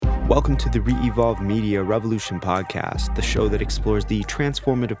Welcome to the Re-Evolve Media Revolution podcast, the show that explores the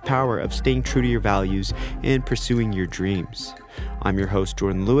transformative power of staying true to your values and pursuing your dreams. I'm your host,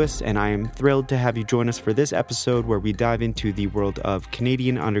 Jordan Lewis, and I am thrilled to have you join us for this episode where we dive into the world of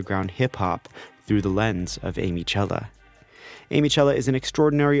Canadian underground hip-hop through the lens of Amiccella. Amiccella is an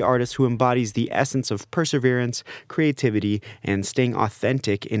extraordinary artist who embodies the essence of perseverance, creativity, and staying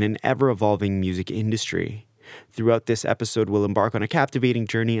authentic in an ever-evolving music industry. Throughout this episode, we'll embark on a captivating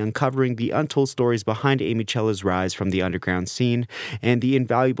journey uncovering the untold stories behind Amicella's rise from the underground scene and the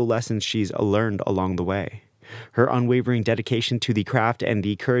invaluable lessons she's learned along the way. Her unwavering dedication to the craft and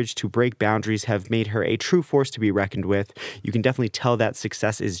the courage to break boundaries have made her a true force to be reckoned with. You can definitely tell that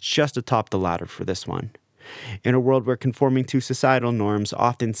success is just atop the ladder for this one. In a world where conforming to societal norms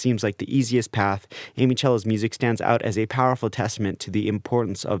often seems like the easiest path, Amicella's music stands out as a powerful testament to the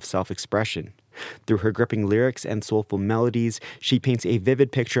importance of self-expression. Through her gripping lyrics and soulful melodies, she paints a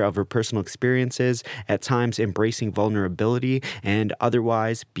vivid picture of her personal experiences, at times embracing vulnerability and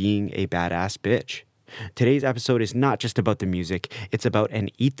otherwise being a badass bitch. Today's episode is not just about the music, it's about an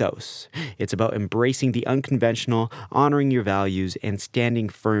ethos. It's about embracing the unconventional, honoring your values, and standing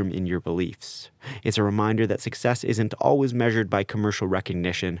firm in your beliefs. It's a reminder that success isn't always measured by commercial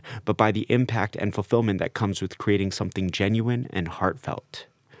recognition, but by the impact and fulfillment that comes with creating something genuine and heartfelt.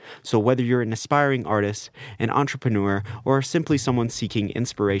 So whether you're an aspiring artist, an entrepreneur, or simply someone seeking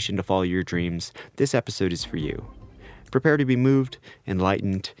inspiration to follow your dreams, this episode is for you. Prepare to be moved,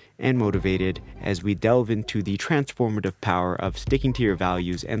 enlightened, and motivated as we delve into the transformative power of sticking to your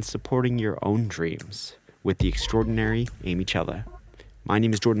values and supporting your own dreams with the extraordinary Amiccella. My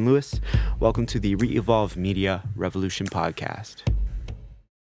name is Jordan Lewis. Welcome to the Re-Evolve Media Revolution podcast.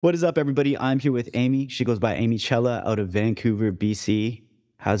 What is up, everybody? I'm here with Amy. She goes by Amiccella out of Vancouver, BC.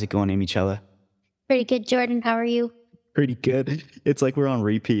 How's it going, Amiccella? Pretty good, Jordan. How are you? Pretty good. It's like we're on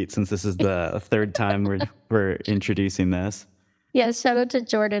repeat since this is the third time we're introducing this. Yeah, shout out to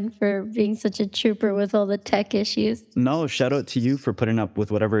Jordan for being such a trooper with all the tech issues. No, shout out to you for putting up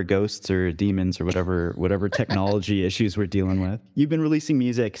with whatever ghosts or demons or whatever technology issues we're dealing with. You've been releasing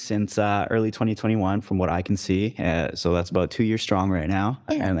music since early 2021 from what I can see. So that's about 2 years strong right now.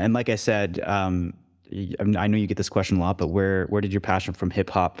 Yeah. And like I said, I know you get this question a lot, but where did your passion from hip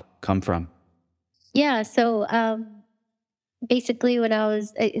hop come from? Yeah, so basically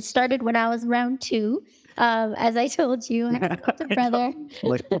it started when I was around 2. As I told you, I had an older brother.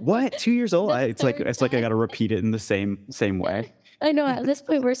 Like what? 2 years old? It's like I got to repeat it in the same way. I know at this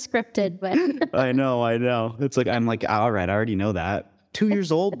point we're scripted, but I know. It's like I'm like, all right, I already know that. 2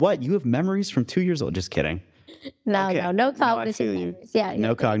 years old? What? You have memories from 2 years old? Just kidding. No cognitive memories. Yeah,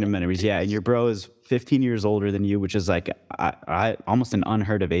 no cognitive memories. Yeah, and your bro is 15 years older than you, which is like I almost an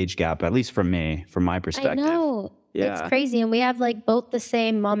unheard of age gap, at least from my perspective. I know. Yeah. It's crazy, and we have like both the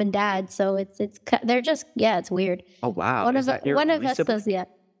same mom and dad, so they're just it's weird. Oh wow! One of us was one of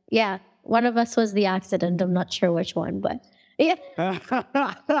us was the accident. I'm not sure which one, but yeah.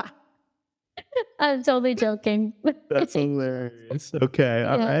 I'm totally joking. That's hilarious. Okay,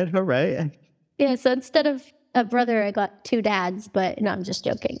 all right. Yeah, so instead of a brother, I got 2 dads, but no, I'm just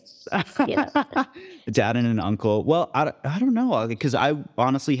joking. A dad and an uncle. Well, I don't know, because I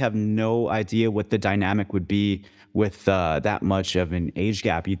honestly have no idea what the dynamic would be with that much of an age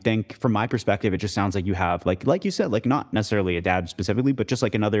gap. You'd think, from my perspective, it just sounds like you have, like you said, like not necessarily a dad specifically, but just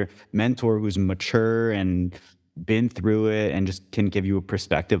like another mentor who's mature and been through it and just can give you a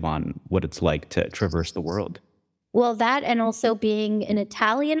perspective on what it's like to traverse the world. Well, that, and also being an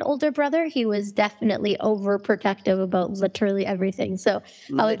Italian older brother, he was definitely overprotective about literally everything. So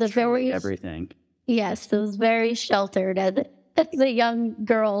I was everything. Yes, I was very sheltered as a young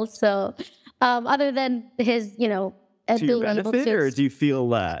girl. So other than his, to your benefit, or do you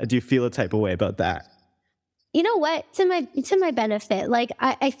feel a type of way about that? You know what? To my benefit. Like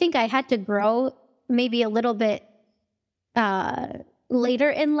I think I had to grow maybe a little bit later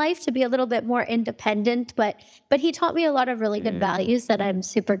in life to be a little bit more independent, but he taught me a lot of really good values that I'm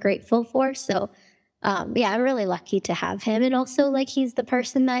super grateful for. So I'm really lucky to have him. And also, like, he's the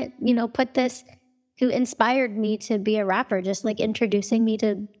person that who inspired me to be a rapper, just like introducing me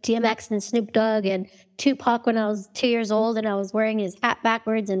to DMX and Snoop Dogg and Tupac when I was 2 years old and I was wearing his hat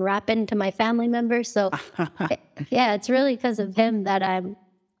backwards and rapping to my family members. So it's really because of him that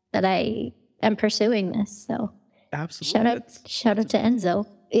I am pursuing this. So absolutely. Shout out to Enzo.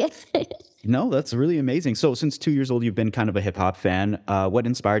 No, that's really amazing. So since 2 years old, you've been kind of a hip hop fan. What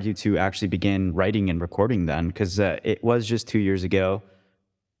inspired you to actually begin writing and recording then? Because it was just 2 years ago.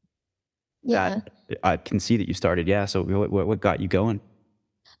 Yeah. I can see that you started. Yeah. So what got you going?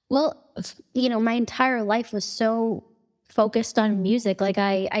 Well, my entire life was so focused on music. Like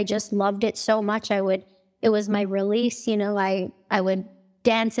I just loved it so much. It was my release, you know, I would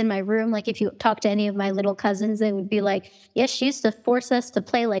dance in my room. Like if you talk to any of my little cousins, they would be like, yes, she used to force us to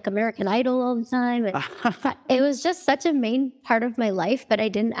play like American Idol all the time. And it was just such a main part of my life, but I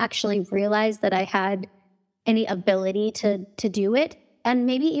didn't actually realize that I had any ability to do it. And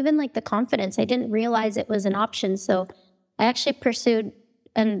maybe even like the confidence. I didn't realize it was an option. So I actually pursued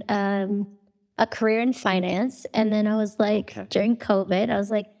a career in finance. And then I was like, during COVID, I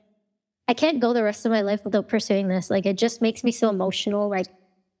was like, I can't go the rest of my life without pursuing this. Like, it just makes me so emotional. Like,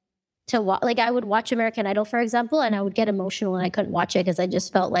 like I would watch American Idol, for example, and I would get emotional and I couldn't watch it because I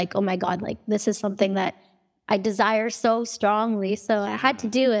just felt like, oh my God, like this is something that I desire so strongly. So I had to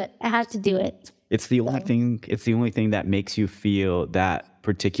do it. I had to do it. It's the only thing. It's the only thing that makes you feel that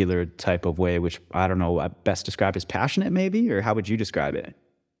particular type of way, which I don't know. Best described as passionate, maybe, or how would you describe it?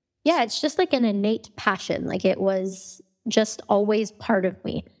 Yeah, it's just like an innate passion. Like it was just always part of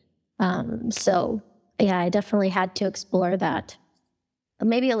me. So yeah, I definitely had to explore that.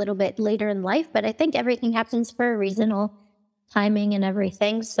 Maybe a little bit later in life, but I think everything happens for a reason, all timing and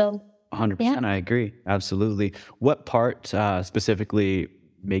everything. So 100%, yeah. I agree. Absolutely. What part specifically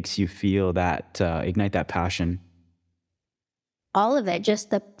makes you feel that ignite that passion? All of it, just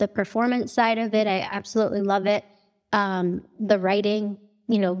the performance side of it. I absolutely love it. The writing,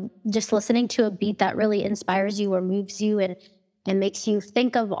 you know, just listening to a beat that really inspires you or moves you and makes you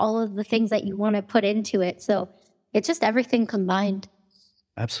think of all of the things that you want to put into it. So it's just everything combined.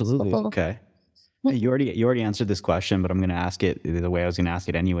 Absolutely. So, Okay. Hey, you already answered this question, but I'm going to ask it the way I was going to ask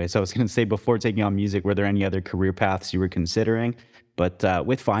it anyway. So I was going to say, before taking on music, were there any other career paths you were considering? But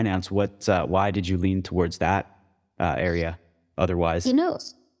with finance, why did you lean towards that area? Otherwise, I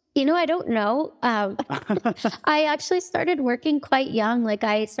don't know. I actually started working quite young. Like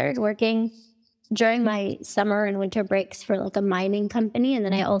I started working during my summer and winter breaks for like a mining company, and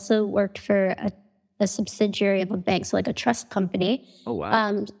then I also worked for a subsidiary of a bank, so like a trust company. Oh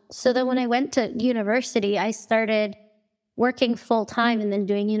wow. So then when I went to university, I started working full time and then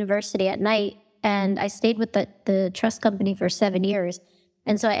doing university at night. And I stayed with the trust company for 7 years.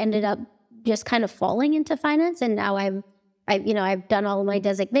 And so I ended up just kind of falling into finance. And now I've done all of my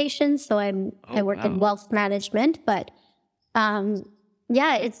designations. So I work in wealth management, but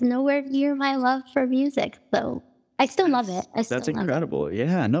yeah, it's nowhere near my love for music. So I still love it. That's incredible.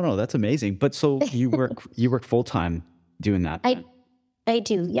 Yeah, no, that's amazing. But so you work full time doing that. I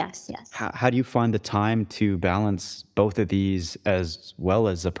do. Yes. How do you find the time to balance both of these as well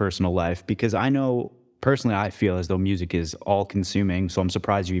as a personal life? Because I know personally, I feel as though music is all consuming. So I'm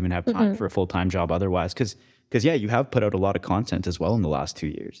surprised you even have time for a full time job otherwise. Because yeah, you have put out a lot of content as well in the last 2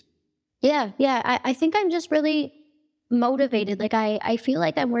 years. Yeah. I think I'm just really motivated. Like I feel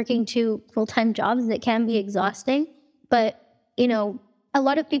like I'm working 2 full-time jobs that can be exhausting, but a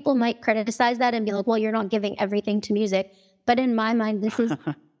lot of people might criticize that and be like, well, you're not giving everything to music. But in my mind, this is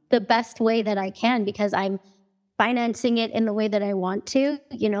the best way that I can because I'm financing it in the way that I want to,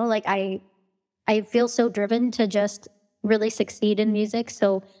 like I feel so driven to just really succeed in music.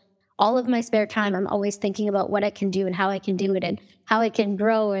 So all of my spare time, I'm always thinking about what I can do and how I can do it and how I can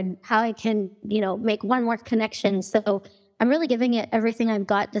grow and how I can, make one more connection. So I'm really giving it everything I've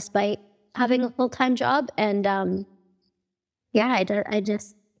got despite having a full-time job. And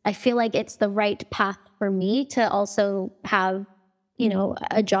I feel like it's the right path for me to also have,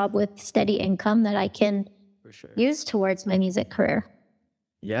 a job with steady income that I can use towards my music career.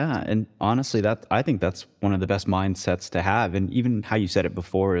 Yeah. And honestly, I think that's one of the best mindsets to have. And even how you said it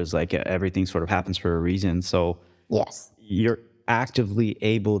before is like everything sort of happens for a reason. So yes, you're actively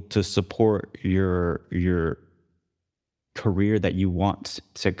able to support your career that you want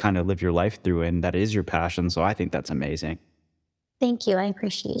to kind of live your life through. And that is your passion. So I think that's amazing. Thank you. I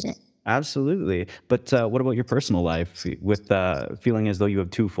appreciate it. Absolutely. But what about your personal life? With feeling as though you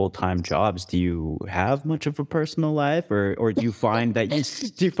have 2 full-time jobs, do you have much of a personal life, or do you find that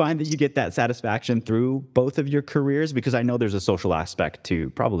you get that satisfaction through both of your careers? Because I know there's a social aspect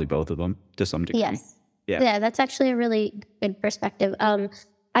to probably both of them to some degree. Yes. Yeah, that's actually a really good perspective.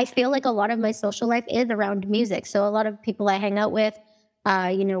 I feel like a lot of my social life is around music. So a lot of people I hang out with,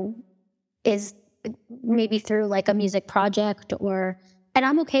 is maybe through like a music project and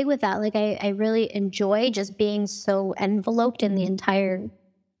I'm okay with that. Like I really enjoy just being so enveloped in the entire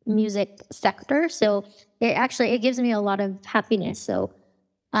music sector. So it gives me a lot of happiness. So,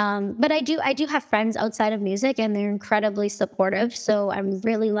 but I do have friends outside of music and they're incredibly supportive. So I'm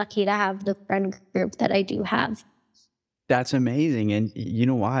really lucky to have the friend group that I do have. That's amazing. And you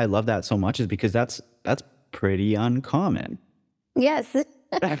know why I love that so much is because that's pretty uncommon. Yes.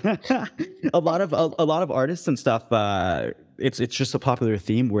 A lot of artists and stuff. It's just a popular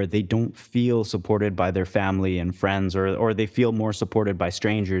theme where they don't feel supported by their family and friends, or they feel more supported by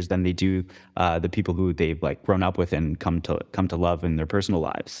strangers than they do the people who they've like grown up with and come to love in their personal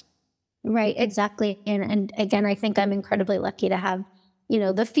lives. Right, exactly. And again, I think I'm incredibly lucky to have,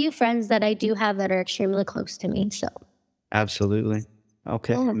 the few friends that I do have that are extremely close to me. So, Absolutely.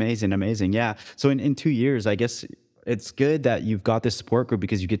 Okay. yeah. Amazing. Amazing. Yeah. So in 2 years, I guess it's good that you've got this support group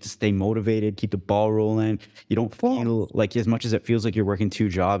because you get to stay motivated, keep the ball rolling. You don't Yeah. feel like, as much as it feels like you're working two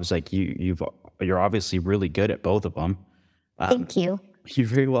jobs, like you're obviously really good at both of them. Thank you. You're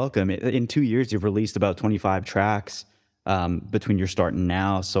very welcome. In 2 years, you've released about 25 tracks between your start and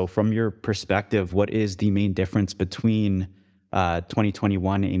now. So from your perspective, what is the main difference between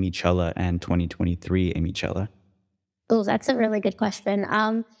 2021 Amiccella and 2023 Amiccella? Oh, that's a really good question.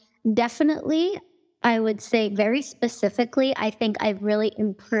 Definitely, I would say very specifically, I think I've really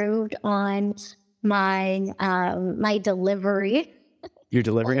improved on my delivery. Your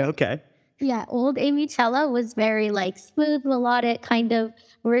delivery? Okay. Yeah, old Amy Chella was very like smooth, melodic, kind of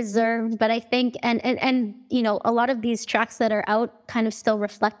reserved. But I think, and a lot of these tracks that are out kind of still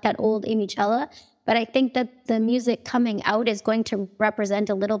reflect that old Amy Chella. But I think that the music coming out is going to represent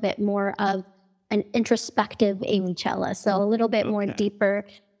a little bit more of an introspective Amy Chella. So a little bit more Okay. deeper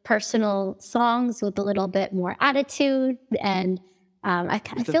personal songs with a little bit more attitude. And I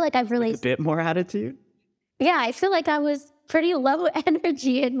feel like I've really, A bit more attitude? yeah, I feel like I was pretty low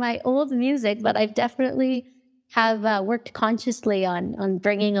energy in my old music, but I've definitely have worked consciously on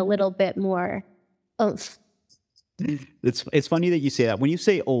bringing a little bit more oomph. It's funny that you say that. When you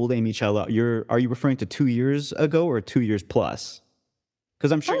say old Amiccella, are you referring to 2 years ago or 2 years plus?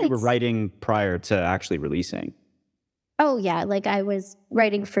 Because I'm sure Oh, you were writing prior to actually releasing. oh yeah, like I was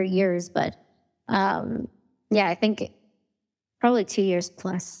writing for years, but yeah, I think probably 2 years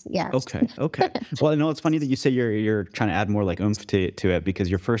plus. Yeah. Okay, okay. Well, I know it's funny that you say you're trying to add more like oomph to it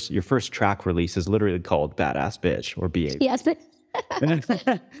because your first track release is literally called "Badass Bitch" or "BA." Yes.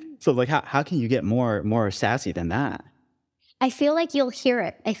 So like, how can you get more sassy than that? I feel like you'll hear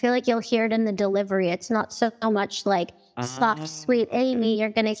it. I feel like you'll hear it in the delivery. It's not so much like soft, sweet Amy. You're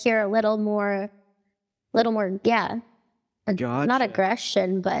gonna hear a little more, yeah. Not Gotcha.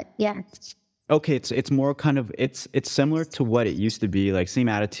 aggression, but yeah. Okay, it's more kind of it's similar to what it used to be, like same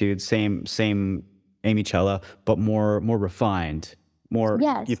attitude, same Amy Chella, but more refined. More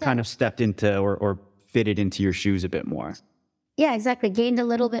Yes. you've kind of stepped into or fitted into your shoes a bit more. Yeah, exactly. Gained a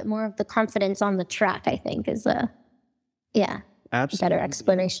little bit more of the confidence on the track, I think, is yeah, a better Absolutely.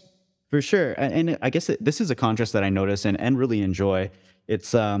 explanation. For sure. And I guess this is a contrast that I notice and really enjoy.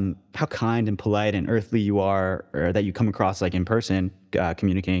 It's how kind and polite and earthly you are, or that you come across like in person,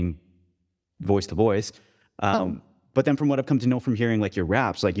 communicating voice to voice. Oh, But then from what I've come to know from hearing like your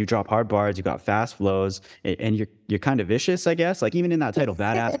raps, like you drop hard bars, you got fast flows, and you're kind of vicious, I guess. Like even in that title,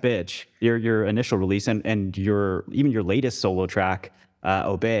 "Badass Bitch," your initial release and your latest solo track,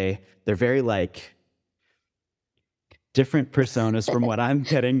 "Obey," they're very like different personas from what I'm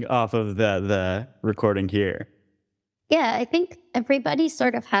getting off of the recording here. yeah, I think everybody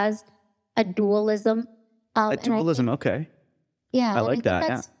sort of has a dualism. A And I think, dualism, okay. yeah, I and I like think that. Yeah.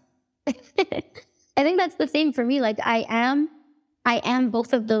 that's, I think that's the thing for me. Like I am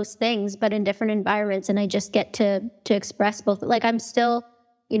both of those things, but in different environments, and I just get to express both. Like I'm still,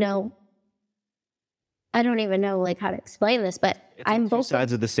 you know, I don't even know like how to explain this, but It's like I'm two both of,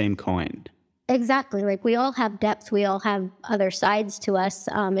 sides of the same coin. exactly. Like we all have depth, we all have other sides to us.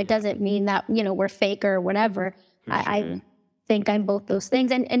 It doesn't mean that we're fake or whatever. For I sure. think I'm both those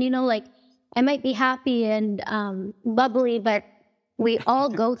things, and like I might be happy and bubbly, but we all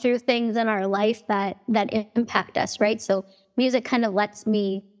go through things in our life that impact us, right? So music kind of lets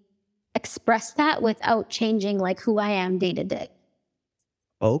me express that without changing like who I am day to day.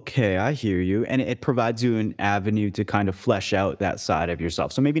 Okay, I hear you. And it provides you an avenue to kind of flesh out that side of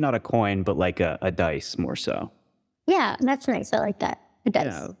yourself. So maybe not a coin, but like a dice more so. Yeah, that's nice. I like that. It Yeah.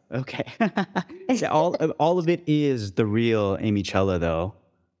 does. Okay. Yeah, all of it is the real Amy Chella though.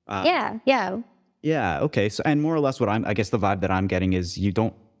 Uh, Yeah, yeah. yeah. Okay. So, and more or less I guess the vibe that I'm getting is you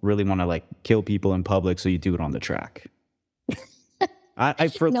don't really want to like kill people in public. So you do it on the track.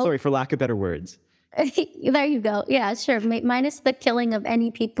 Nope. Sorry, for lack of better words. There you go. Yeah, sure. Minus the killing of any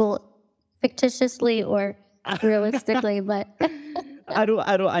people fictitiously or realistically, but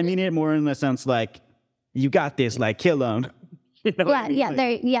I mean it more in the sense like, you got this, like kill them. You know what I yeah, mean? yeah. Like,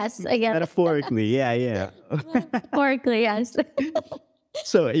 There, yes, again, metaphorically. Yeah. Yeah. metaphorically, yes.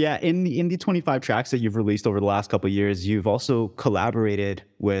 So yeah, in the 25 tracks that you've released over the last couple of years, you've also collaborated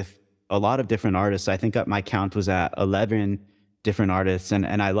with a lot of different artists. I think that my count was at 11 different artists, and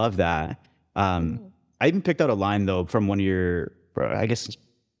I love that. I even picked out a line though from one of your, I guess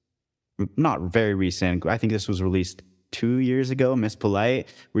not very recent. I think this was released 2 years ago, Miss Polite,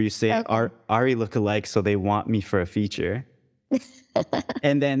 where you say, Ari look alike, so they want me for a feature.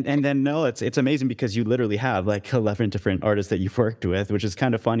 and then no, it's amazing because you literally have like 11 different artists that you've worked with, which is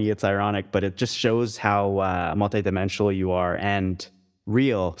kind of funny. It's ironic, but it just shows how multidimensional you are and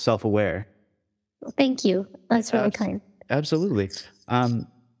real, self-aware. Thank you. That's really kind. Absolutely. And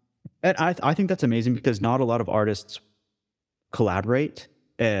I think that's amazing because not a lot of artists collaborate.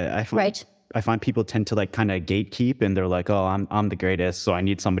 I find people tend to like kind of gatekeep, and they're like, oh, I'm the greatest, so I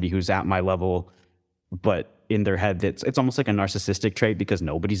need somebody who's at my level. But in their head, it's almost like a narcissistic trait because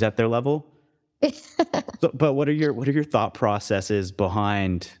nobody's at their level. But what are your thought processes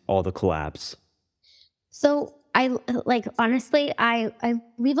behind all the collabs? So honestly, I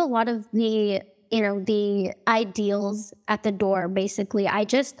leave a lot of the ideals at the door. Basically,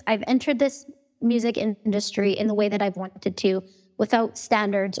 I've entered this music industry in the way that I've wanted to, without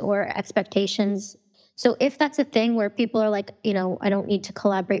standards or expectations. So if that's a thing where people are like, I don't need to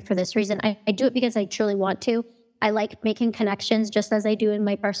collaborate for this reason, I do it because I truly want to. I like making connections just as I do in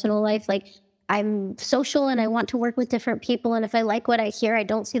my personal life. Like, I'm social and I want to work with different people. And if I like what I hear, I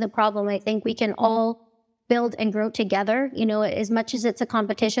don't see the problem. I think we can all build and grow together. As much as it's a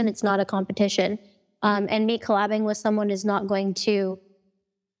competition, it's not a competition. And me collabing with someone is not going to,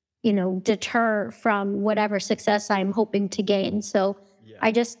 deter from whatever success I'm hoping to gain. So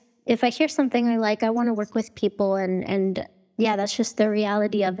if I hear something I like, I want to work with people, and that's just the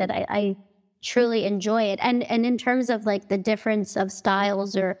reality of it. I truly enjoy it. And in terms of like the difference of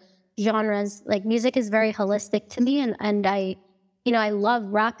styles or genres, like music is very holistic to me, and I love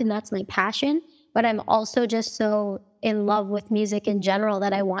rap and that's my passion, but I'm also just so in love with music in general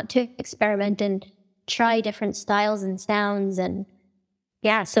that I want to experiment and try different styles and sounds. And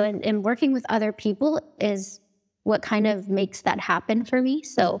so in working with other people is what kind of makes that happen for me.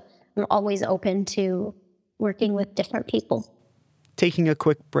 So I'm always open to working with different people. Taking a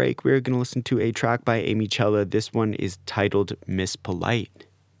quick break, we're going to listen to a track by Amiccella. This one is titled Miss Polite.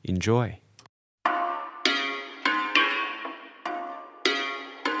 Enjoy.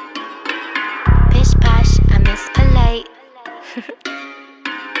 Pish posh, I miss polite.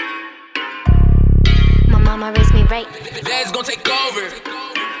 My mama raised me right. Dad's gonna take over.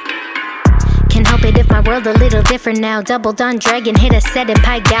 Can't help it if my world a little different now. Doubled on dragon, hit a set and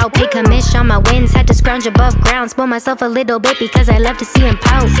pike out. Pay commish on my wins, had to scrounge above ground. Spoil myself a little bit because I love to see them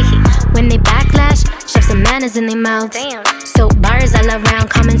pout. When they backlash, shove some manners in their mouths. So bars I love round,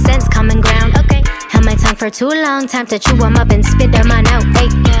 common sense, common ground. Okay, held my tongue for too long, time to chew them up and spit them on out. Hey,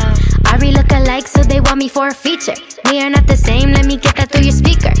 Ari look alike, so they want me for a feature. We are not the same, let me get that through your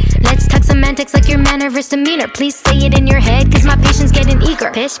speaker. Let's talk semantics like your manner versus demeanor. Please say it in your head, cause my patience getting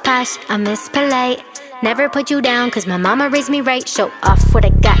eager. Pish posh, I miss polite. Never put you down, cause my mama raised me right. Show off what I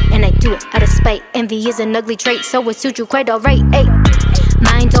got, and I do it out of spite. Envy is an ugly trait, so it suits you quite alright. Ay.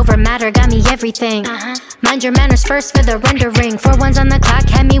 Mind over matter got me everything. Mind your manners first for the rendering. 4 ones on the clock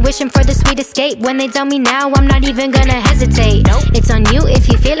had me wishing for the sweet escape. When they tell me now, I'm not even gonna hesitate. It's on you if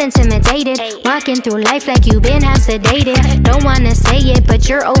you feel intimidated. Walking through life like you been half sedated. Don't wanna say it, but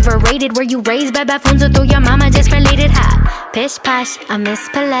you're overrated. Were you raised by buffoons or through your mama just related? Ha, pish posh, I miss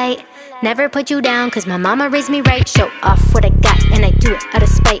polite. Never put you down, cause my mama raised me right. Show off what I got, and I do it out of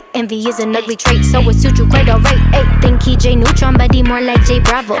spite. Envy is an ugly trait, so it suits you quite alright. Ay, think he J Neutron, but he more like J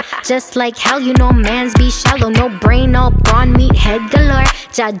Bravo. Just like hell, you know mans be shallow. No brain, all brawn, meat, head galore.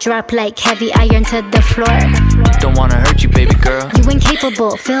 Jaw drop like heavy iron to the floor. Don't wanna hurt you, baby girl. You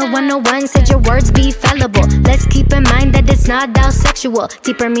incapable, Phil 101 said your words be fallible. Let's keep in mind that it's not all sexual.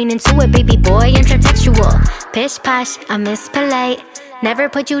 Deeper meaning to it, baby boy, intertextual. Pish posh, I miss polite. Never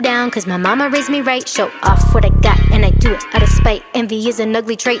put you down, cause my mama raised me right. Show off what I got, and I do it out of spite. Envy is an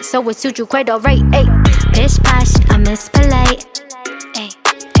ugly trait, so it suits you quite alright. Ay, pish posh, I miss polite. Ay,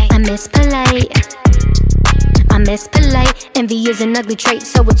 I miss polite. I miss polite. Envy is an ugly trait,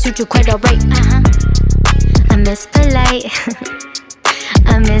 so it suits you quite alright. I miss polite.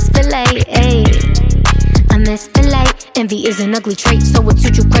 I miss polite. Ay, I miss polite. Envy is an ugly trait, so it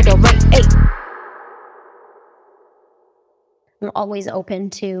suits you quite alright. Ay. I'm always open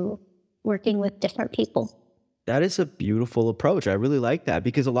to working with different people. That is a beautiful approach. I really like that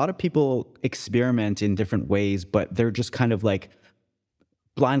because a lot of people experiment in different ways, but they're just kind of like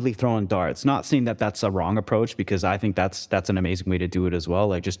blindly throwing darts. Not saying that that's a wrong approach, because I think that's an amazing way to do it as well.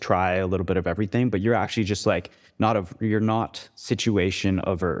 Like, just try a little bit of everything, but you're actually just like you're not situation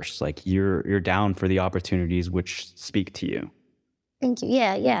averse. Like you're down for the opportunities which speak to you. Thank you.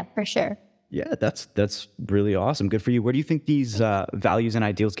 Yeah, for sure. Yeah, that's really awesome. Good for you. Where do you think these values and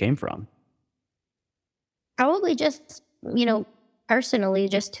ideals came from? Probably just, personally,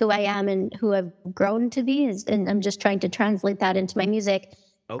 just who I am and who I've grown to be and I'm just trying to translate that into my music.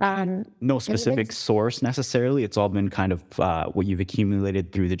 Okay. No I mean, specific source necessarily. It's all been kind of what you've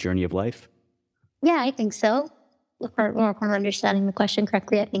accumulated through the journey of life. yeah, I think so. If I'm understanding the question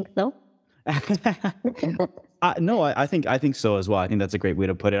correctly, I think so. No, I think so as well. I think that's a great way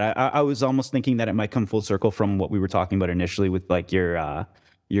to put it. I was almost thinking that it might come full circle from what we were talking about initially with like your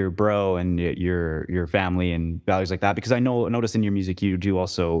bro and your family and values like that. Because notice in your music you do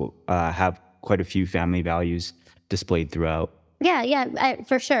also have quite a few family values displayed throughout. Yeah,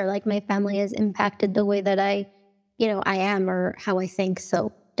 for sure. Like my family has impacted the way that I am or how I think.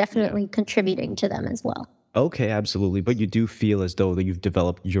 So definitely contributing to them as well. Okay, absolutely. But you do feel as though that you've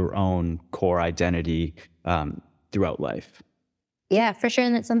developed your own core identity throughout life. Yeah, for sure.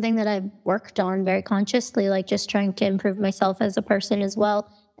 And it's something that I've worked on very consciously, like just trying to improve myself as a person as well,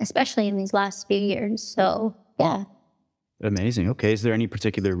 especially in these last few years. So, yeah. Amazing. Okay. Is there any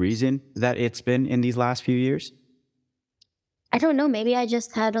particular reason that it's been in these last few years? I don't know. Maybe I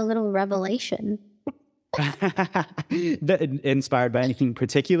just had a little revelation. Inspired by anything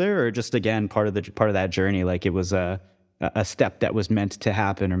particular, or just again part of that journey? Like it was a step that was meant to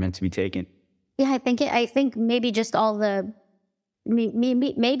happen or meant to be taken. Yeah, I think maybe just all the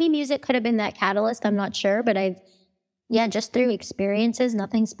maybe music could have been that catalyst. I'm not sure, but just through experiences,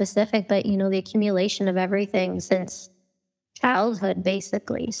 nothing specific, but the accumulation of everything since childhood,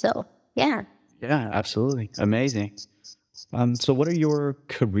 basically. So yeah. Yeah, absolutely. Amazing. So what are your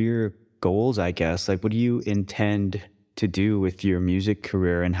career goals, I guess? Like, what do you intend to do with your music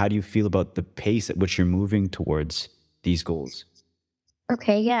career, and how do you feel about the pace at which you're moving towards these goals?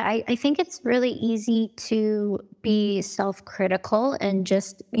 Okay, yeah, I think it's really easy to be self-critical and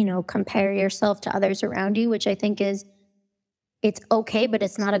just, compare yourself to others around you, which I think it's okay, but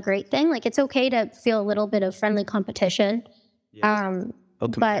it's not a great thing. Like it's okay to feel a little bit of friendly competition. Yes.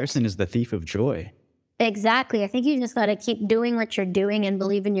 Comparison is the thief of joy. Exactly. I think you just got to keep doing what you're doing and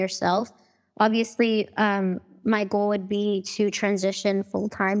believe in yourself. Obviously, my goal would be to transition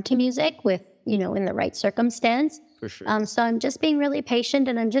full-time to music with, in the right circumstance. For sure. So I'm just being really patient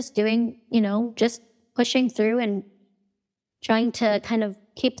and I'm just doing, just pushing through and trying to kind of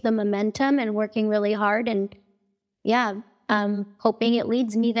keep the momentum and working really hard. And hoping it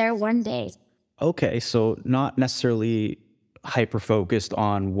leads me there one day. Okay. So not necessarily hyper focused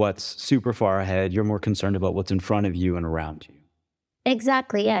on what's super far ahead. You're more concerned about what's in front of you and around you.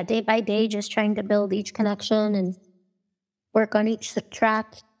 Exactly. Yeah. Day by day, just trying to build each connection and work on each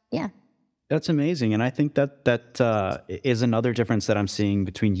track. Yeah. That's amazing. And I think that is another difference that I'm seeing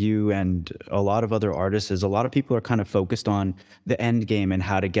between you and a lot of other artists is a lot of people are kind of focused on the end game and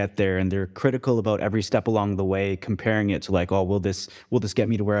how to get there. And they're critical about every step along the way, comparing it to like, oh, will this get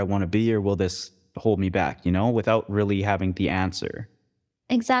me to where I want to be, or will this hold me back, without really having the answer.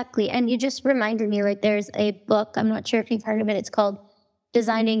 Exactly. And you just reminded me, like, there's a book, I'm not sure if you've heard of it. It's called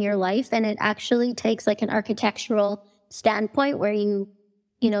Designing Your Life. And it actually takes like an architectural standpoint where you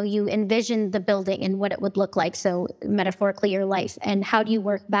envision the building and what it would look like. So metaphorically, your life, and how do you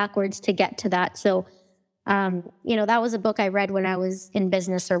work backwards to get to that? So, that was a book I read when I was in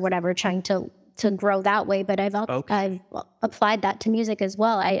business or whatever, trying to grow that way. But I've applied that to music as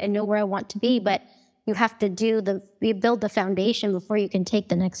well. I know where I want to be, but you have to you build the foundation before you can take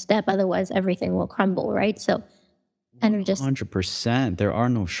the next step. Otherwise, everything will crumble, right? So, and just 100%. There are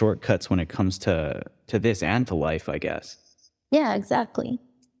no shortcuts when it comes to this and to life, I guess. Yeah, exactly.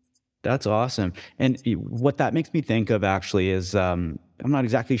 That's awesome. And what that makes me think of actually is, I'm not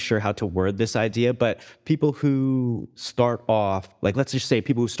exactly sure how to word this idea, but people who start off, like, let's just say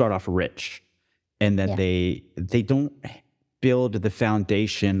people who start off rich, and then they don't build the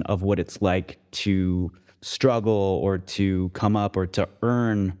foundation of what it's like to struggle or to come up or to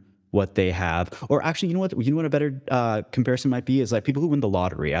earn what they have. Or actually, you know what a better comparison might be is like people who win the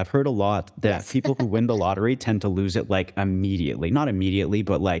lottery. I've heard a lot that people who win the lottery tend to lose it like immediately. Not immediately,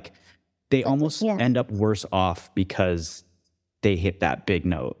 but like they almost end up worse off because they hit that big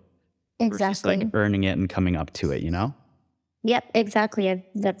note. Exactly. Versus like earning it and coming up to it, Yep, exactly.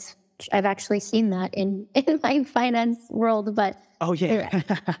 I've actually seen that in my finance world, but oh yeah,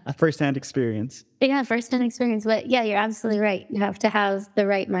 firsthand experience. Yeah, firsthand experience. But yeah, you're absolutely right. You have to have the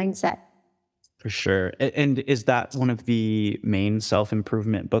right mindset. For sure. And is that one of the main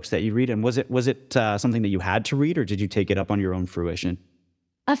self-improvement books that you read? And was it something that you had to read, or did you take it up on your own fruition?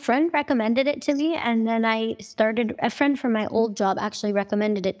 A friend recommended it to me, and then a friend from my old job actually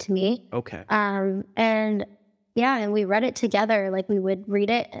recommended it to me. Okay. And yeah, and we read it together. Like we would read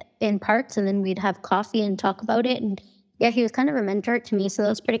it in parts and then we'd have coffee and talk about it. And yeah, he was kind of a mentor to me. So that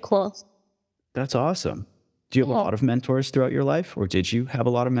was pretty cool. That's awesome. Do you have a lot of mentors throughout your life, or did you have a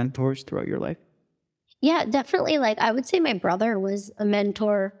lot of mentors throughout your life? Yeah, definitely. Like I would say my brother was a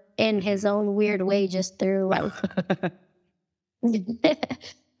mentor in his own weird way just through life.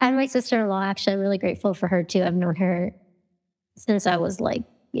 And my sister-in-law, actually, I'm really grateful for her too. I've known her since I was like,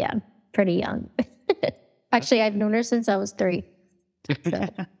 yeah, pretty young. Actually, I've known her since I was 3. So,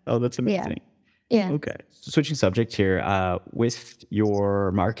 Oh, that's amazing. yeah. Okay. Switching subject here, with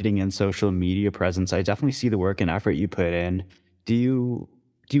your marketing and social media presence, I definitely see the work and effort you put in. Do you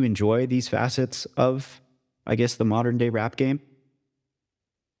enjoy these facets of, I guess, the modern day rap game?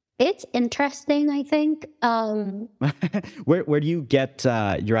 It's interesting, I think. Where do you get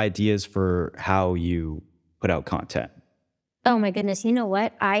your ideas for how you put out content? Oh my goodness. You know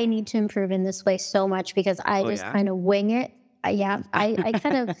what? I need to improve in this way so much because I just kind of wing it. I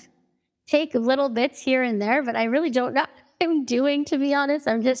kind of take little bits here and there, but I really don't know what I'm doing, to be honest.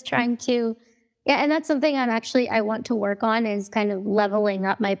 I'm just trying to, yeah. And that's something I want to work on, is kind of leveling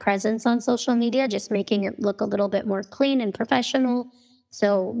up my presence on social media, just making it look a little bit more clean and professional.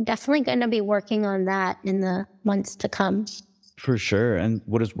 So definitely going to be working on that in the months to come. For sure. And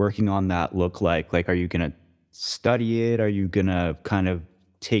what does working on that look like? Like, are you going to study it? Are you going to kind of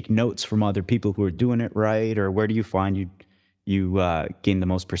take notes from other people who are doing it right? Or where do you find you gain the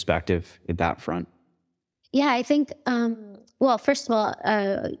most perspective in that front? Yeah, I think, well, first of all,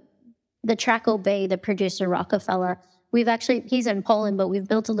 the track Obey, the producer Rockefeller, he's in Poland, but we've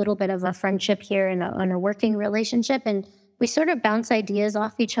built a little bit of a friendship here and a working relationship. And we sort of bounce ideas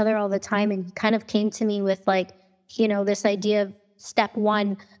off each other all the time. And he kind of came to me with like, this idea of step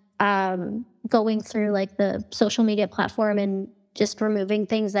 1, going through like the social media platform and just removing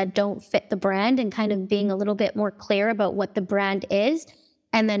things that don't fit the brand and kind of being a little bit more clear about what the brand is,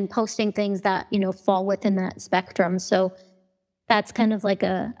 and then posting things that, fall within that spectrum. So that's kind of like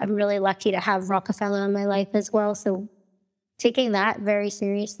I'm really lucky to have Rockefeller in my life as well. So taking that very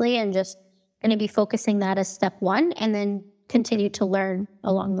seriously and just going to be focusing that as step 1 and then continue to learn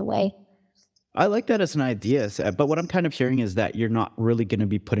along the way. I like that as an idea, but what I'm kind of hearing is that you're not really going to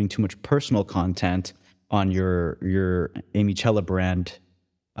be putting too much personal content on your Amiccella brand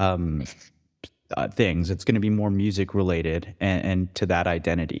things. It's going to be more music related and to that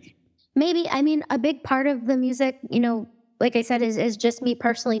identity. Maybe. I mean, a big part of the music, like I said, is just me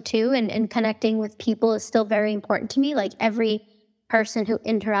personally too, and connecting with people is still very important to me. Like every person who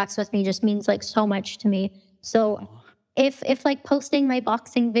interacts with me just means like so much to me. So if like posting my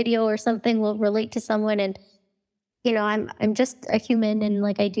boxing video or something will relate to someone, and I'm just a human and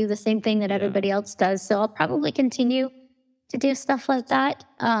like I do the same thing that everybody else does, so I'll probably continue to do stuff like that,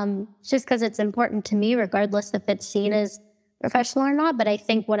 just because it's important to me, regardless if it's seen as professional or not. But I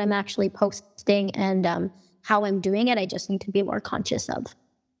think what I'm actually posting and how I'm doing it, I just need to be more conscious of.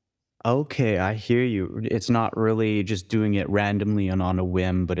 Okay, I hear you. It's not really just doing it randomly and on a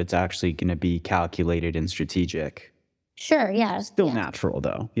whim, but it's actually going to be calculated and strategic. Sure, yeah. Still natural,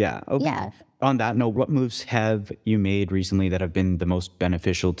 though. Yeah. Okay. Yeah. On that note, what moves have you made recently that have been the most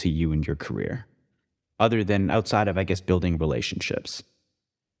beneficial to you in your career? Other than outside of, I guess, building relationships?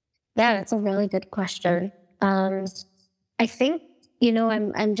 Yeah, that's a really good question. I think,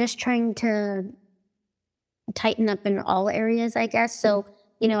 I'm just trying to tighten up in all areas, I guess. So,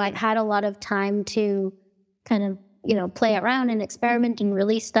 I've had a lot of time to kind of, play around and experiment and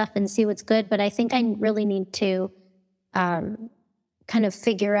release stuff and see what's good. But I think I really need to kind of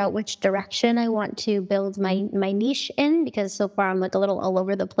figure out which direction I want to build my niche in, because so far I'm like a little all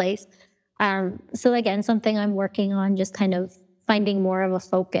over the place. So again, something I'm working on, just kind of finding more of a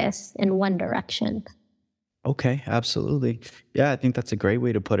focus in one direction. Okay, absolutely. Yeah, I think that's a great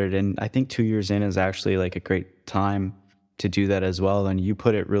way to put it. And I think 2 years in is actually like a great time to do that as well. And you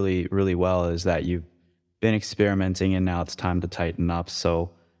put it really, really well, is that you've been experimenting and now it's time to tighten up.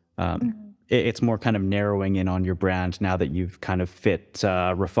 So it's more kind of narrowing in on your brand now that you've kind of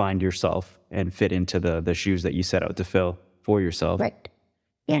refined yourself and fit into the shoes that you set out to fill for yourself. Right.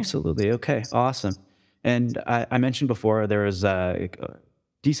 Yeah. Absolutely. Okay, awesome. And I mentioned before there is a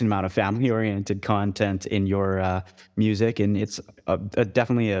decent amount of family-oriented content in your music, and it's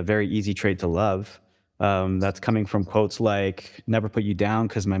definitely a very easy trait to love. That's coming from quotes like, never put you down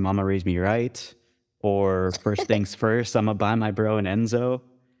because my mama raised me right, or first things first, I'ma buy my bro an Enzo.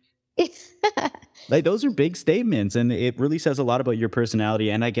 Like, those are big statements, and it really says a lot about your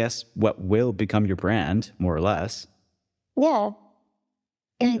personality and I guess what will become your brand, more or less. Yeah.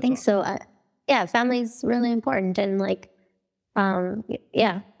 And I think so. Yeah, family's really important. And like,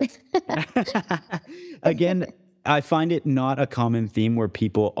 Yeah. Again, I find it not a common theme where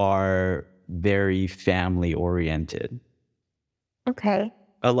people are very family oriented. Okay.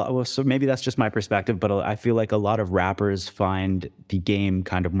 A lot, well, so maybe that's just my perspective, but I feel like a lot of rappers find the game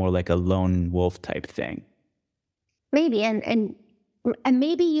kind of more like a lone wolf type thing. Maybe. And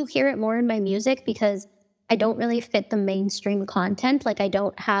maybe you hear it more in my music because I don't really fit the mainstream content. Like I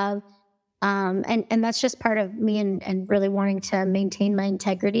don't have, and that's just part of me and really wanting to maintain my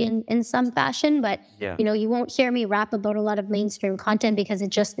integrity in some fashion. But, Yeah. you won't hear me rap about a lot of mainstream content because it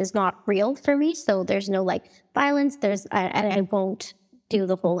just is not real for me. So there's no like violence. I won't do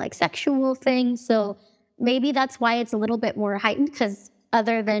the whole like sexual thing. So maybe that's why it's a little bit more heightened because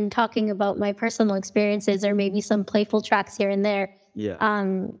other than talking about my personal experiences or maybe some playful tracks here and there. Yeah.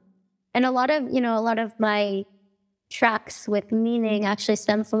 And a lot of my tracks with meaning actually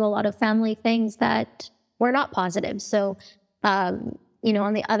stem from a lot of family things that were not positive. So, on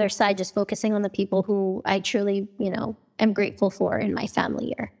the other side, just focusing on the people who I truly, am grateful for in my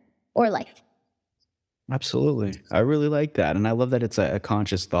family or life. Absolutely. I really like that. And I love that it's a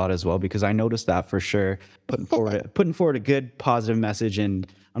conscious thought as well, because I noticed that for sure, putting forward a good positive message. And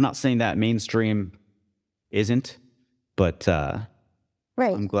I'm not saying that mainstream isn't, but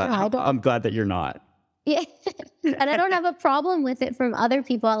Right. I'm glad No, I'm glad that you're not. Yeah. And I don't have a problem with it from other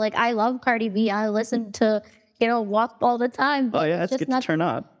people. Like I love Cardi B. I listen to, WAP all the time. Oh yeah, it's just good not, to turn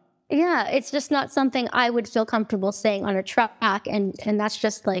up. Yeah, it's just not something I would feel comfortable saying on a track. And that's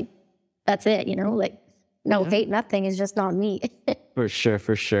just like, that's it, like no hate, nothing is just not me. For sure.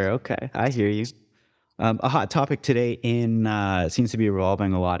 Okay, I hear you. A hot topic today seems to be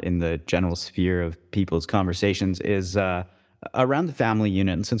revolving a lot in the general sphere of people's conversations is around the family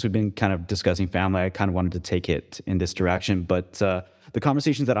unit. And since we've been kind of discussing family, I kind of wanted to take it in this direction. But the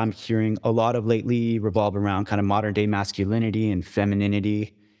conversations that I'm hearing a lot of lately revolve around kind of modern day masculinity and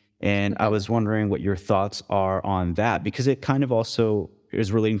femininity. And I was wondering what your thoughts are on that, because it kind of also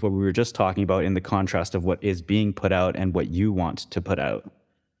is relating to what we were just talking about in the contrast of what is being put out and what you want to put out.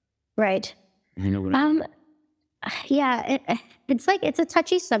 Right. You know what I mean? Yeah, it's like, it's a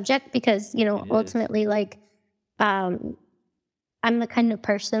touchy subject because, ultimately like, I'm the kind of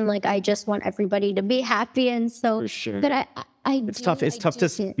person, like, I just want everybody to be happy. And so, For sure. but It's tough to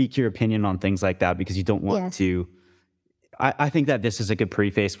speak your opinion on things like that because you don't want to. I think that this is a good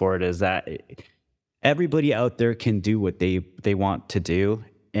preface for it, is that everybody out there can do what they want to do.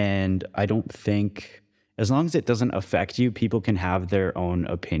 And I don't think, as long as it doesn't affect you, people can have their own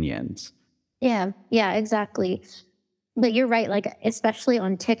opinions. Yeah, exactly. But you're right, like, especially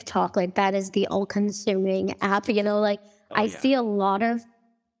on TikTok, like, that is the all-consuming app, like, I see a lot of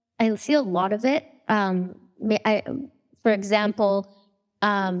it. For example,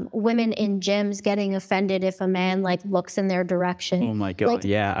 women in gyms getting offended if a man, like, looks in their direction. Oh my God, like,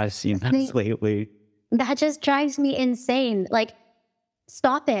 yeah, I've seen that lately. That just drives me insane. Like,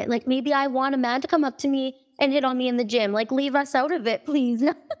 stop it. Like, maybe I want a man to come up to me and hit on me in the gym. Like, leave us out of it, please.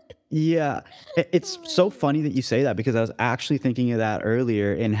 Yeah, it's so funny that you say that, because I was actually thinking of that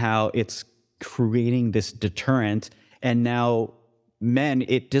earlier, and how it's creating this deterrent. And now men,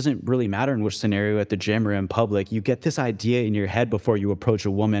 it doesn't really matter in which scenario, at the gym or in public, you get this idea in your head before you approach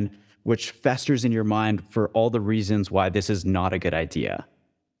a woman, which festers in your mind for all the reasons why this is not a good idea.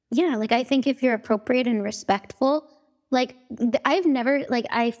 Yeah, like, I think if you're appropriate and respectful, like,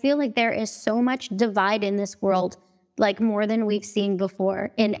 I feel like there is so much divide in this world, like, more than we've seen before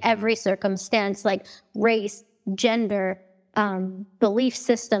in every circumstance, like race, gender, belief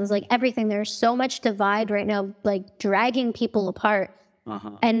systems, like everything. There's so much divide right now, like dragging people apart.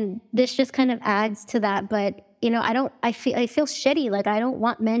 And this just kind of adds to that. But, I feel shitty. Like, I don't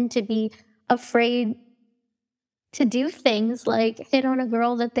want men to be afraid to do things like hit on a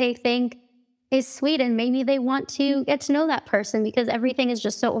girl that they think is sweet, and maybe they want to get to know that person, because everything is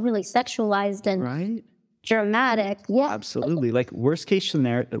just so overly sexualized and dramatic. Yeah, Absolutely. Like, worst case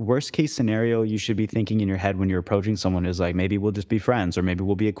scenario you should be thinking in your head when you're approaching someone is like, maybe we'll just be friends, or maybe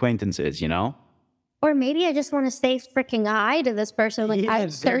we'll be acquaintances, or maybe I just want to say freaking hi to this person. Like,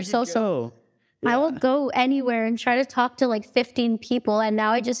 I will go anywhere and try to talk to like 15 people. And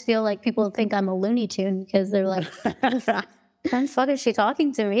now I just feel like people think I'm a Looney Tune because they're like, "What the fuck is she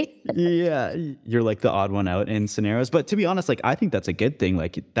talking to me?" Yeah, you're like the odd one out in scenarios. But to be honest, like, I think that's a good thing.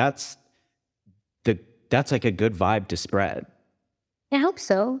 Like, that's like a good vibe to spread. I hope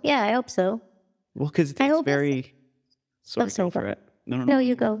so. Yeah, I hope so. Well, because it's very... Sorry, so go for it. No,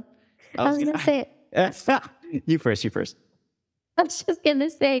 you go. I was going to say... You first. I was just going to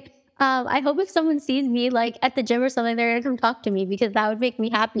say, I hope if someone sees me like at the gym or something, they're gonna come talk to me, because that would make me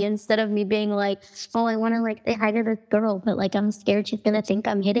happy, instead of me being like, oh, I want to like say hi to this girl, but like I'm scared she's gonna think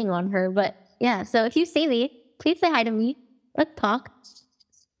I'm hitting on her. But yeah, so if you see me, please say hi to me. Let's talk.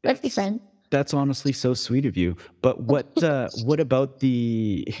 Let's be friends. That's honestly so sweet of you. But what about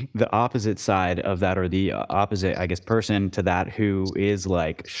the opposite side of that, or the opposite, I guess, person to that, who is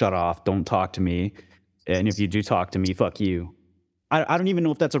like, shut off, don't talk to me, and if you do talk to me, fuck you. I don't even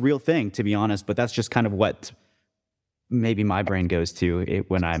know if that's a real thing, to be honest, but that's just kind of what maybe my brain goes to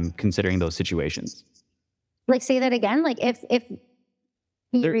when I'm considering those situations. Like, say that again. Like, if can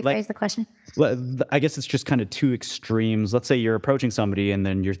you rephrase the question? Well, I guess it's just kind of two extremes. Let's say you're approaching somebody and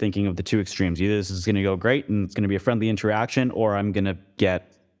then you're thinking of the two extremes. Either this is going to go great and it's going to be a friendly interaction, or I'm going to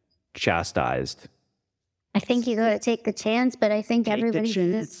get chastised. I think you got to take the chance, but I think everybody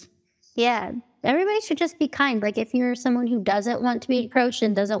should just be kind. Like, if you're someone who doesn't want to be approached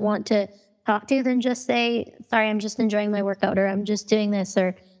and doesn't want to talk to you, then just say, sorry, I'm just enjoying my workout, or I'm just doing this,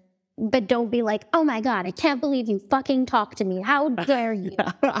 but don't be like, oh my God, I can't believe you fucking talked to me. How dare you?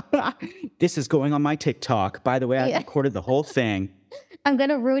 This is going on my TikTok. By the way, I recorded the whole thing. I'm going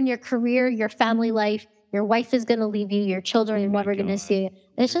to ruin your career, your family life. Your wife is going to leave you. Your children are never going to see you.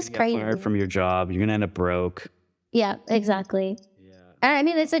 It's just crazy. You're fired from your job. You're going to end up broke. Yeah, exactly. I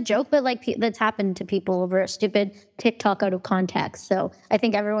mean, it's a joke, but like that's happened to people over a stupid TikTok out of context. So I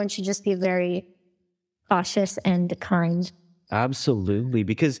think everyone should just be very cautious and kind. Absolutely,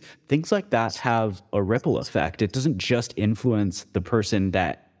 because things like that have a ripple effect. It doesn't just influence the person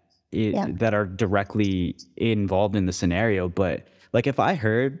that are directly involved in the scenario, but like if I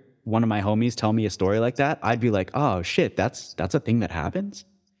heard one of my homies tell me a story like that, I'd be like, oh shit, that's a thing that happens.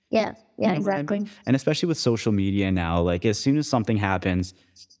 Yeah, You know exactly. what I mean? And especially with social media now, like as soon as something happens,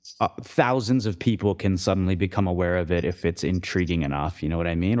 thousands of people can suddenly become aware of it if it's intriguing enough. You know what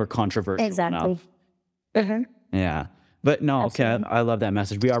I mean? Or controversial enough. Mm-hmm. Yeah. But no, Absolutely. okay, I love that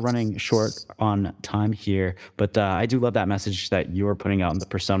message. We are running short on time here, but I do love that message that you're putting out, and the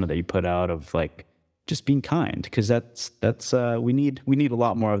persona that you put out of like just being kind, because that's we need a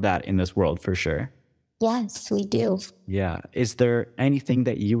lot more of that in this world for sure. Yes, we do. Yeah. Is there anything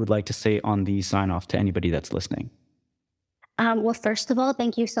that you would like to say on the sign off to anybody that's listening? Well, first of all,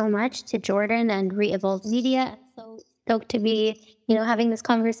 thank you so much to Jordan and Re-Evolve Media. I'm so stoked to be, having this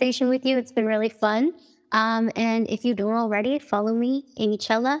conversation with you. It's been really fun. And if you don't already, follow me,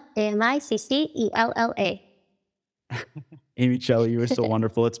 Amiccella, Amiccella. Amiccella, you are so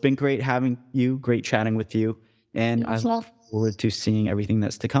wonderful. It's been great having you, great chatting with you, and I look forward to seeing everything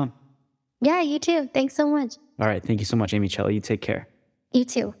that's to come. Yeah, you too. Thanks so much. All right. Thank you so much, Amiccella. You take care. You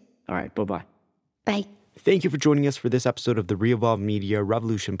too. All right. Bye-bye. Bye. Thank you for joining us for this episode of the Re-Evolve Media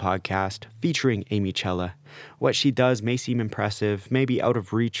Revolution podcast featuring Amiccella. What she does may seem impressive, may be out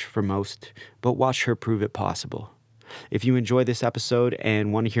of reach for most, but watch her prove it possible. If you enjoy this episode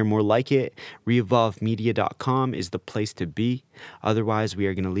and want to hear more like it, reevolvemedia.com is the place to be. Otherwise, we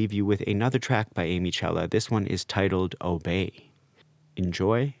are going to leave you with another track by Amiccella. This one is titled Obey.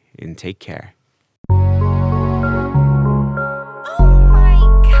 Enjoy and take care.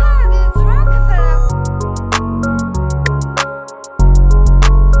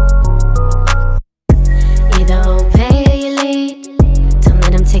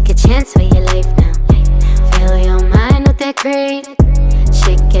 Chance for your life now. Fill your mind with that greed.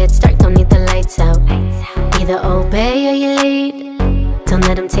 Shit gets dark, don't need the lights out. Either obey or you lead. Don't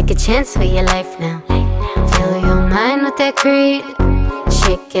let them take a chance for your life now. Fill your mind with that greed.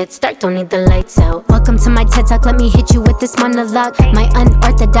 Shit gets dark, don't need the lights out. Welcome to my TED Talk, let me hit you with this monologue. My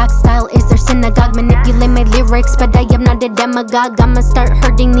unorthodox style is their synagogue. Manipulate my lyrics, but I am not a demagogue. I'ma start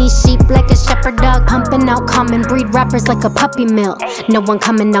herding these sheep like a shepherd dog. Pumping out common breed rappers like a puppy mill. No one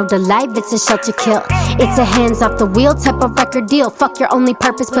coming out alive, it's a shelter kill. It's a hands off the wheel type of record deal. Fuck your only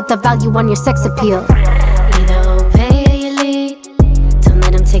purpose, put the value on your sex appeal. Either obey or you lead. Don't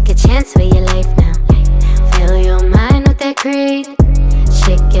let them take a chance for your life now. Fill your mind with that greed.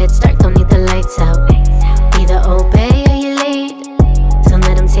 Shit gets dark, don't need the lights out. Either obey or you lead. Don't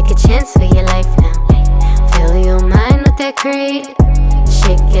let them take a chance for your life now. Fill your mind with that greed.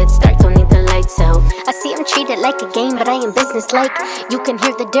 Shit gets dark, don't need the lights out. I see I'm treated like a game, but I am business-like. You can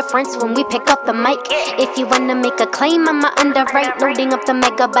hear the difference when we pick up the mic. If you wanna make a claim, I'ma underwrite. Loading up the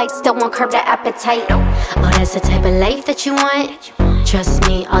megabytes, still won't curb the appetite. Oh, that's the type of life that you want. Trust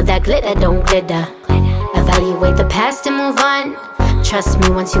me, all that glitter don't glitter. Evaluate the past and move on. Trust me,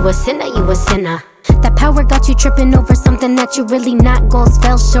 once you a sinner, you a sinner. That power got you tripping over something that you really not. Goals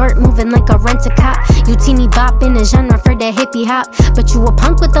fell short, moving like a rent-a-cop. You teeny bop in a genre for the hippie hop, but you a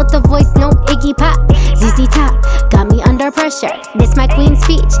punk without the voice, no Iggy Pop. ZZ Top got me under pressure. This my queen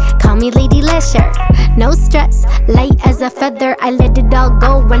speech, call me Lady Lesher. No stress, light as a feather. I let it all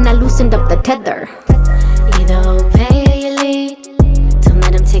go when I loosened up the tether. Either obey or you lead. Don't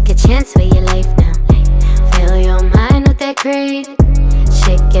let them take a chance with your life now. Fill your mind with that greed.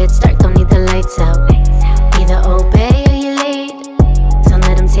 Shit gets dark, don't need the lights out. Either obey or you lead. Don't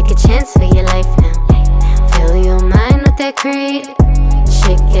let them take a chance with your life now. Fill your mind with that greed.